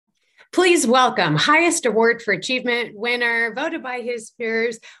Please welcome highest award for achievement winner, voted by his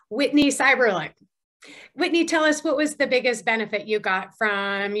peers, Whitney Sieberlich. Whitney, tell us, what was the biggest benefit you got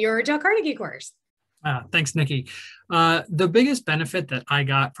from your Dale Carnegie course? Thanks, Nikki. The biggest benefit that I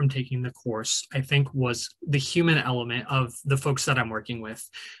got from taking the course, I think, was the human element of the folks that I'm working with.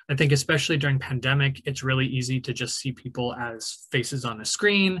 I think especially during pandemic, it's really easy to just see people as faces on a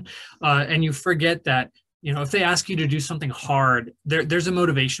screen, and you forget that, if they ask you to do something hard, there's a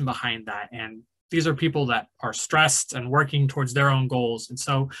motivation behind that. And these are people that are stressed and working towards their own goals. And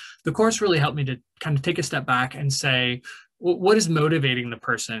so the course really helped me to kind of take a step back and say, what is motivating the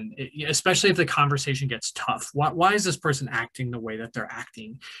person, especially if the conversation gets tough? Why is this person acting the way that they're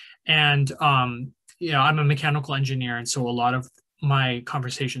acting? And, I'm a mechanical engineer. And so a lot of my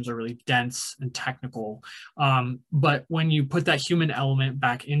conversations are really dense and technical. But when you put that human element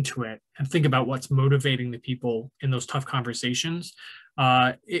back into it and think about what's motivating the people in those tough conversations,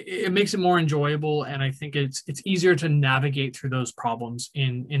 it makes it more enjoyable. And I think it's easier to navigate through those problems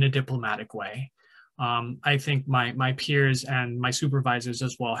in a diplomatic way. I think my peers and my supervisors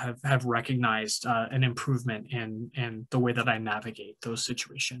as well have recognized an improvement in the way that I navigate those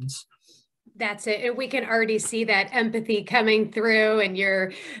situations. That's it. And we can already see that empathy coming through, and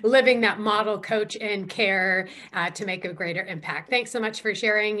you're living that model coach and care to make a greater impact. Thanks so much for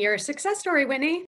sharing your success story, Whitney.